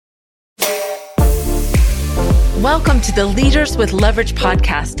Welcome to the Leaders with Leverage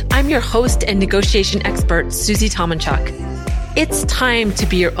podcast. I'm your host and negotiation expert, Susie Tomanchuk. It's time to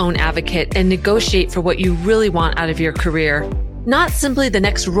be your own advocate and negotiate for what you really want out of your career. Not simply the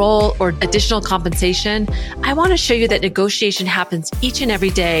next role or additional compensation. I want to show you that negotiation happens each and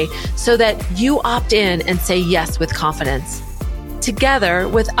every day so that you opt in and say yes with confidence. Together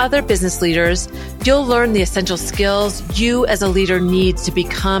with other business leaders, you'll learn the essential skills you as a leader need to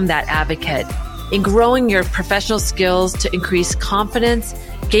become that advocate in growing your professional skills to increase confidence,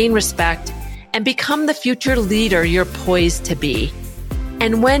 gain respect, and become the future leader you're poised to be.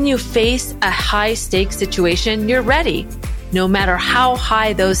 And when you face a high-stakes situation, you're ready, no matter how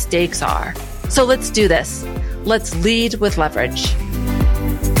high those stakes are. So let's do this. Let's lead with leverage.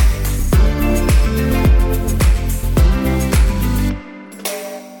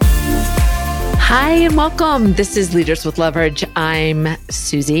 Hi and welcome. This is Leaders with Leverage. I'm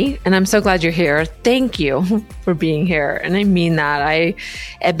Susie and I'm so glad you're here. Thank you for being here. And I mean that. I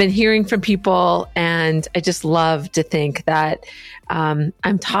have been hearing from people and I just love to think that I'm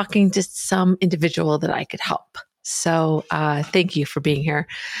talking to some individual that I could help. So thank you for being here.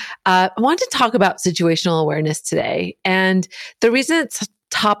 I want to talk about situational awareness today. And the reason it's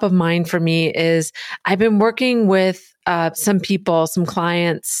top of mind for me is I've been working with some people, some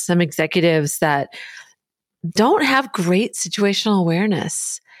clients, some executives that don't have great situational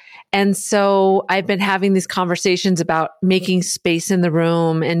awareness. And so I've been having these conversations about making space in the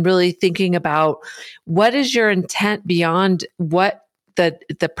room and really thinking about what is your intent beyond what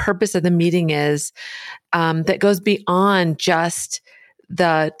the purpose of the meeting is, that goes beyond just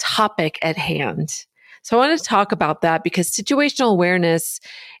the topic at hand. So I want to talk about that because situational awareness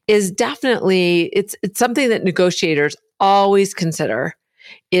is definitely, it's something that negotiators always consider,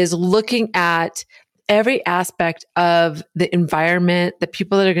 is looking at every aspect of the environment, the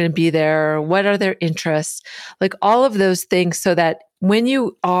people that are going to be there, what are their interests, like all of those things so that when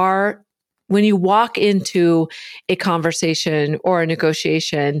you walk into a conversation or a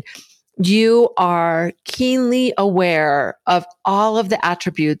negotiation, you are keenly aware of all of the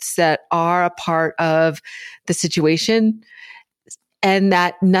attributes that are a part of the situation and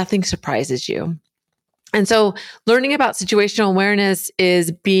that nothing surprises you. And so learning about situational awareness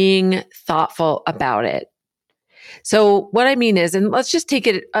is being thoughtful about it. So what I mean is, and let's just take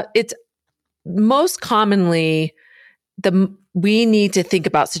it, it's most commonly we need to think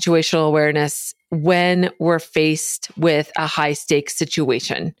about situational awareness when we're faced with a high stakes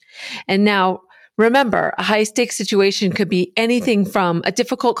situation. And now remember, a high stakes situation could be anything from a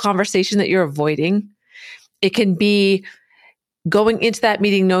difficult conversation that you're avoiding. It can be going into that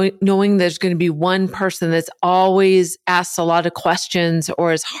meeting knowing there's going to be one person that's always asks a lot of questions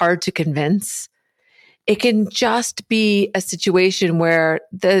or is hard to convince. It can just be a situation where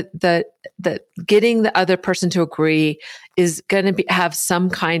the getting the other person to agree is going to have some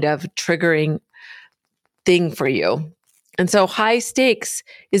kind of triggering thing for you. And so high stakes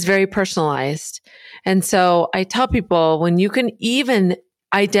is very personalized. And so I tell people when you can even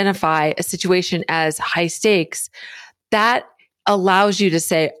identify a situation as high stakes, that allows you to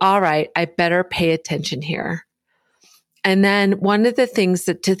say, all right, I better pay attention here. And then one of the things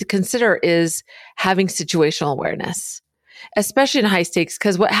that to consider is having situational awareness, especially in high stakes,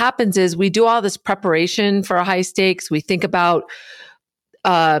 because what happens is we do all this preparation for a high stakes. We think about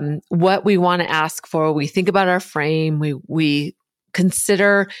what we want to ask for. We think about our frame. We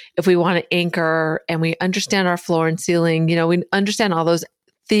consider if we want to anchor, and we understand our floor and ceiling. We understand all those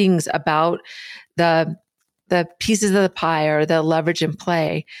things about the pieces of the pie or the leverage in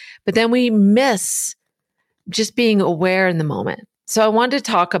play. But then we miss just being aware in the moment. So I wanted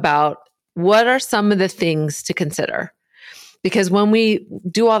to talk about what are some of the things to consider. Because when we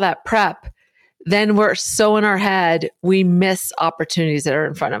do all that prep, then we're so in our head, we miss opportunities that are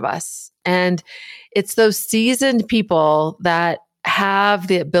in front of us. And it's those seasoned people that have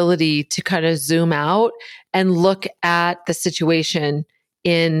the ability to kind of zoom out and look at the situation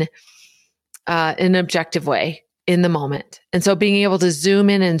in an objective way in the moment. And so being able to zoom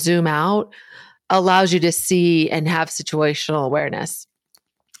in and zoom out allows you to see and have situational awareness.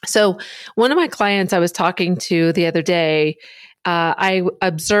 So one of my clients I was talking to the other day, I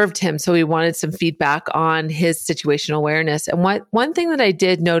observed him. So we wanted some feedback on his situational awareness. And one thing that I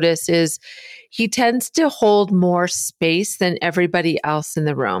did notice is he tends to hold more space than everybody else in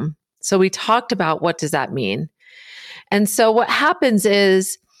the room. So we talked about what does that mean? And so what happens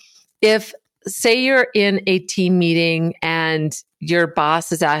is if say you're in a team meeting and your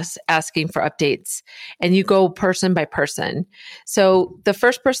boss is asking for updates and you go person by person. So the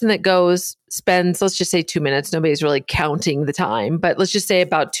first person that goes spends, let's just say 2 minutes. Nobody's really counting the time, but let's just say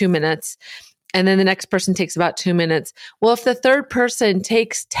about 2 minutes. And then the next person takes about 2 minutes. Well, if the third person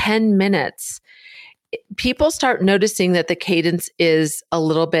takes 10 minutes, people start noticing that the cadence is a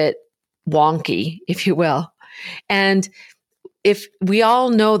little bit wonky, if you will. And if we all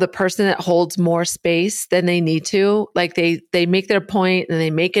know the person that holds more space than they need to, like they make their point and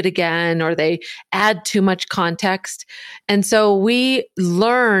they make it again, or they add too much context. And so we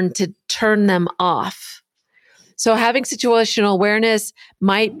learn to turn them off. So having situational awareness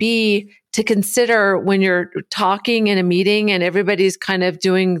might be to consider when you're talking in a meeting and everybody's kind of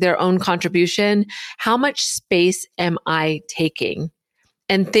doing their own contribution, how much space am I taking?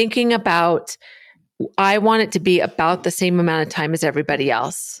 And thinking about, I want it to be about the same amount of time as everybody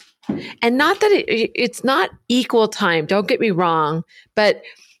else. And not that it's not equal time, don't get me wrong, but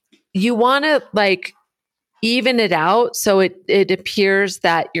you want to like even it out so it appears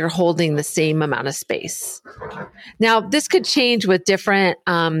that you're holding the same amount of space. Now, this could change with different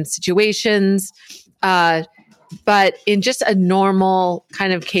situations, but in just a normal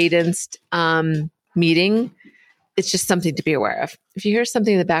kind of cadenced meeting, it's just something to be aware of. If you hear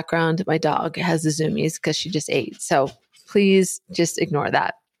something in the background, my dog has the zoomies because she just ate. So please just ignore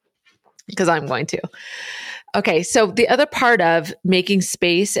that because I'm going to. Okay. So the other part of making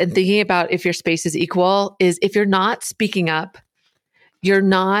space and thinking about if your space is equal is if you're not speaking up, you're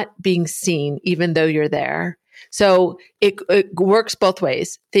not being seen, even though you're there. So it works both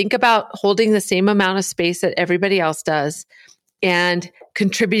ways. Think about holding the same amount of space that everybody else does and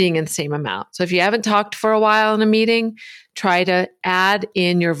contributing in the same amount. So if you haven't talked for a while in a meeting, try to add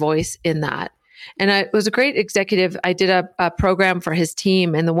in your voice in that. And I was a great executive. I did a program for his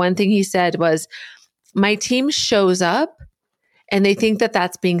team. And the one thing he said was, my team shows up and they think that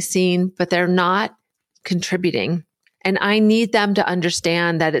that's being seen, but they're not contributing. And I need them to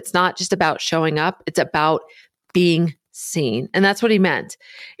understand that it's not just about showing up. It's about being seen. And that's what he meant,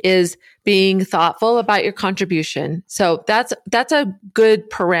 is being thoughtful about your contribution. So that's a good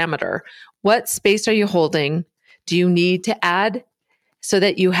parameter. What space are you holding? Do you need to add so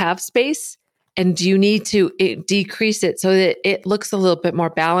that you have space? And do you need to decrease it so that it looks a little bit more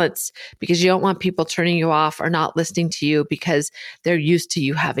balanced, because you don't want people turning you off or not listening to you because they're used to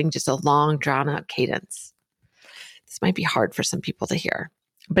you having just a long, drawn out cadence. This might be hard for some people to hear,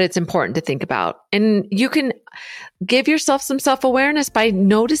 but it's important to think about. And you can give yourself some self-awareness by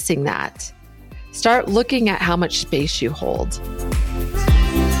noticing that. Start looking at how much space you hold.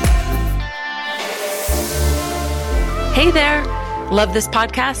 Hey there. Love this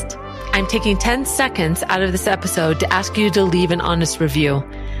podcast? I'm taking 10 seconds out of this episode to ask you to leave an honest review.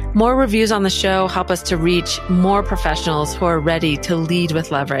 More reviews on the show help us to reach more professionals who are ready to lead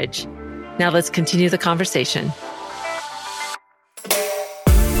with leverage. Now let's continue the conversation.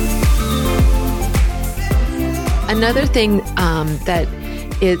 Another thing that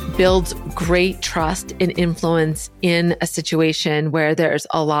it builds great trust and influence in a situation where there's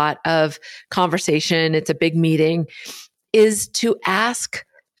a lot of conversation, it's a big meeting, is to ask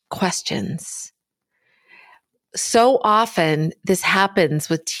questions. So often this happens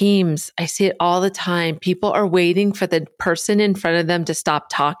with teams. I see it all the time. People are waiting for the person in front of them to stop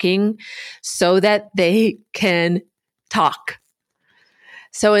talking so that they can talk.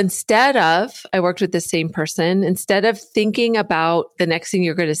 So instead of, I worked with the same person, instead of thinking about the next thing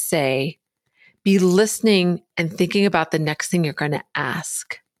you're going to say, be listening and thinking about the next thing you're going to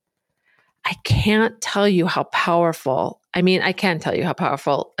ask. I can't tell you how powerful, I can tell you how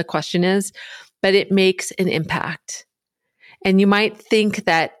powerful a question is, but it makes an impact. And you might think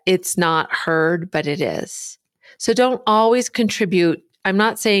that it's not heard, but it is. So don't always contribute. I'm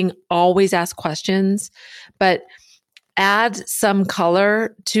not saying always ask questions, but add some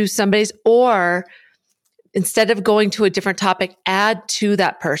color to somebody's, or instead of going to a different topic, add to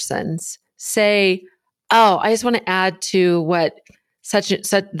that person's. Say, oh, I just want to add to what such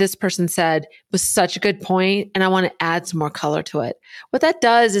this person said was such a good point, and I want to add some more color to it. What that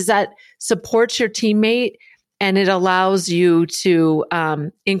does is that supports your teammate, and it allows you to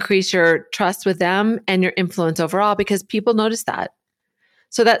increase your trust with them and your influence overall, because people notice that.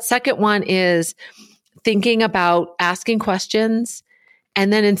 So that second one is thinking about asking questions,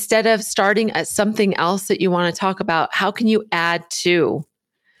 and then instead of starting at something else that you want to talk about, how can you add to?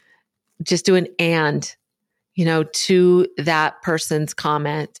 Just do an and. To that person's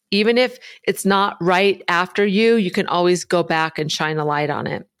comment. Even if it's not right after you can always go back and shine a light on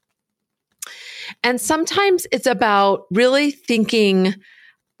it. And sometimes it's about really thinking,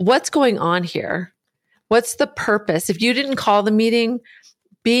 what's going on here? What's the purpose? If you didn't call the meeting,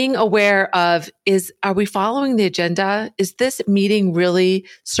 being aware of, are we following the agenda? Is this meeting really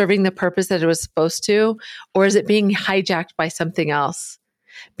serving the purpose that it was supposed to? Or is it being hijacked by something else?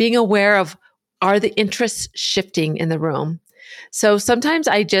 Being aware of are the interests shifting in the room? So sometimes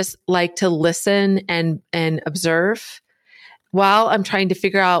I just like to listen and observe while I'm trying to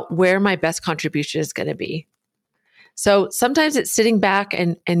figure out where my best contribution is going to be. So sometimes it's sitting back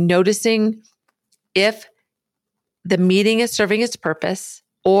and noticing if the meeting is serving its purpose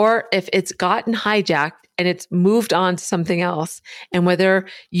or if it's gotten hijacked and it's moved on to something else, and whether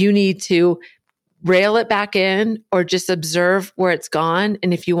you need to rail it back in or just observe where it's gone.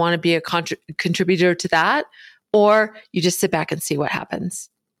 And if you want to be a contributor to that, or you just sit back and see what happens.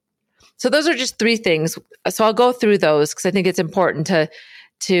 So those are just 3 things. So I'll go through those because I think it's important to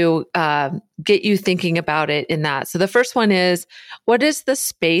get you thinking about it in that. So the first one is, what is the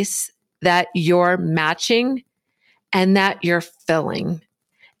space that you're matching and that you're filling?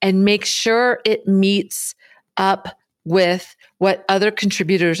 And make sure it meets up with what other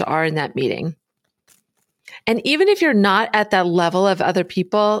contributors are in that meeting. And even if you're not at that level of other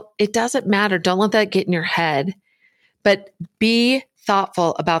people, it doesn't matter. Don't let that get in your head, but be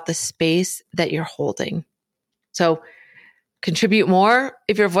thoughtful about the space that you're holding. So contribute more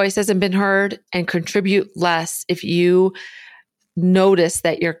if your voice hasn't been heard, and contribute less if you notice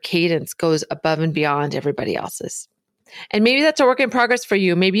that your cadence goes above and beyond everybody else's. And maybe that's a work in progress for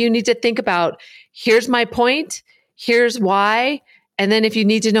you. Maybe you need to think about, here's my point, here's why. And then if you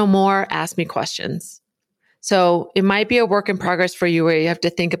need to know more, ask me questions. So it might be a work in progress for you where you have to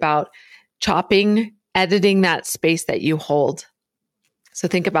think about chopping, editing that space that you hold. So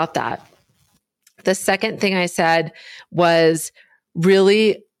think about that. The second thing I said was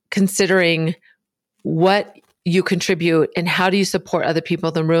really considering what you contribute and how do you support other people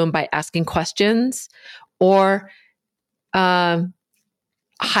in the room by asking questions or highlighting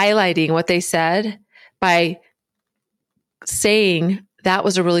what they said by saying that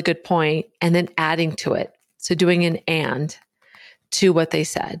was a really good point and then adding to it. So doing an and to what they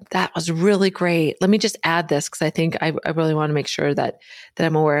said. That was really great. Let me just add this because I think I really want to make sure that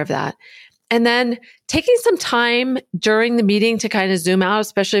I'm aware of that. And then taking some time during the meeting to kind of zoom out,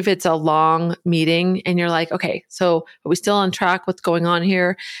 especially if it's a long meeting and you're like, okay, so are we still on track? What's going on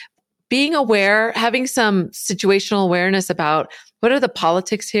here? Being aware, having some situational awareness about what are the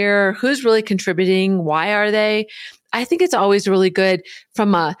politics here? Who's really contributing? Why are they? I think it's always really good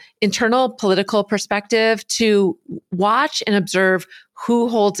from an internal political perspective to watch and observe who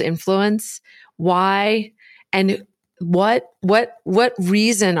holds influence, why, and what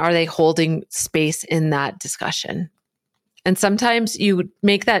reason are they holding space in that discussion? And sometimes you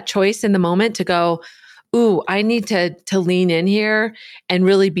make that choice in the moment to go, ooh, I need to lean in here and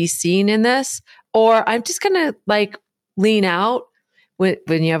really be seen in this, or I'm just going to lean out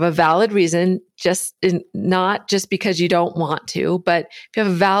when you have a valid reason, not just because you don't want to, but if you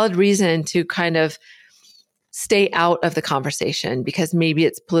have a valid reason to kind of stay out of the conversation because maybe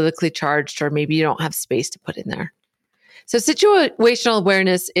it's politically charged or maybe you don't have space to put in there. So situational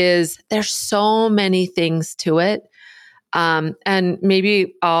awareness there's so many things to it. And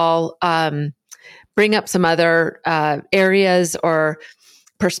maybe I'll bring up some other areas or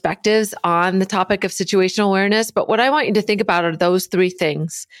perspectives on the topic of situational awareness. But what I want you to think about are those 3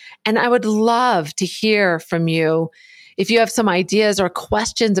 things. And I would love to hear from you if you have some ideas or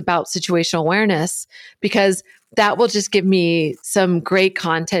questions about situational awareness, because that will just give me some great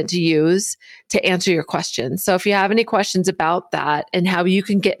content to use to answer your questions. So if you have any questions about that and how you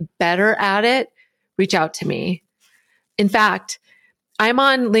can get better at it, reach out to me. In fact, I'm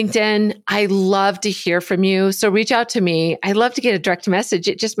on LinkedIn. I love to hear from you. So reach out to me. I love to get a direct message.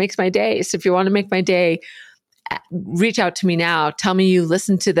 It just makes my day. So if you want to make my day, reach out to me now. Tell me you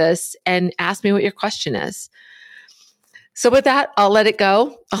listened to this and ask me what your question is. So with that, I'll let it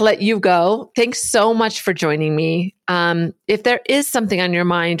go. I'll let you go. Thanks so much for joining me. If there is something on your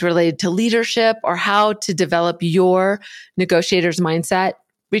mind related to leadership or how to develop your negotiator's mindset,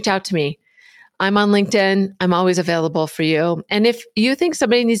 reach out to me. I'm on LinkedIn. I'm always available for you. And if you think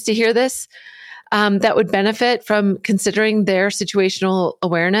somebody needs to hear this, that would benefit from considering their situational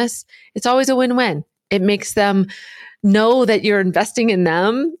awareness, it's always a win-win. It makes them know that you're investing in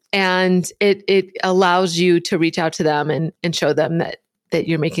them, and it allows you to reach out to them and show them that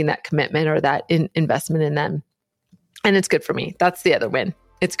you're making that commitment or that investment in them. And it's good for me. That's the other win.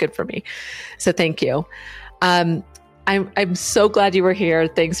 It's good for me. So thank you. I'm so glad you were here.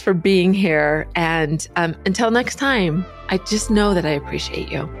 Thanks for being here. And until next time, I just know that I appreciate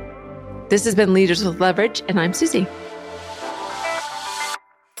you. This has been Leaders with Leverage, and I'm Susie.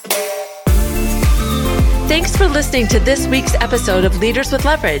 Thanks for listening to this week's episode of Leaders with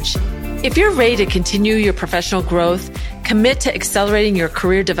Leverage. If you're ready to continue your professional growth, commit to accelerating your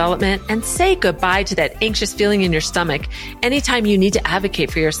career development, and say goodbye to that anxious feeling in your stomach anytime you need to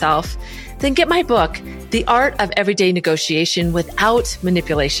advocate for yourself, then get my book, The Art of Everyday Negotiation Without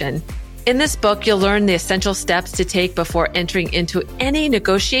Manipulation. In this book, you'll learn the essential steps to take before entering into any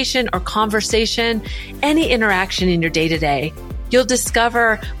negotiation or conversation, any interaction in your day-to-day. You'll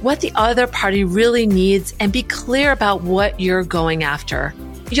discover what the other party really needs and be clear about what you're going after.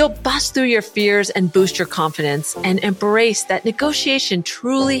 You'll bust through your fears and boost your confidence and embrace that negotiation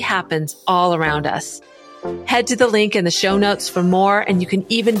truly happens all around us. Head to the link in the show notes for more, and you can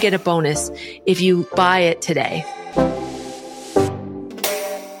even get a bonus if you buy it today.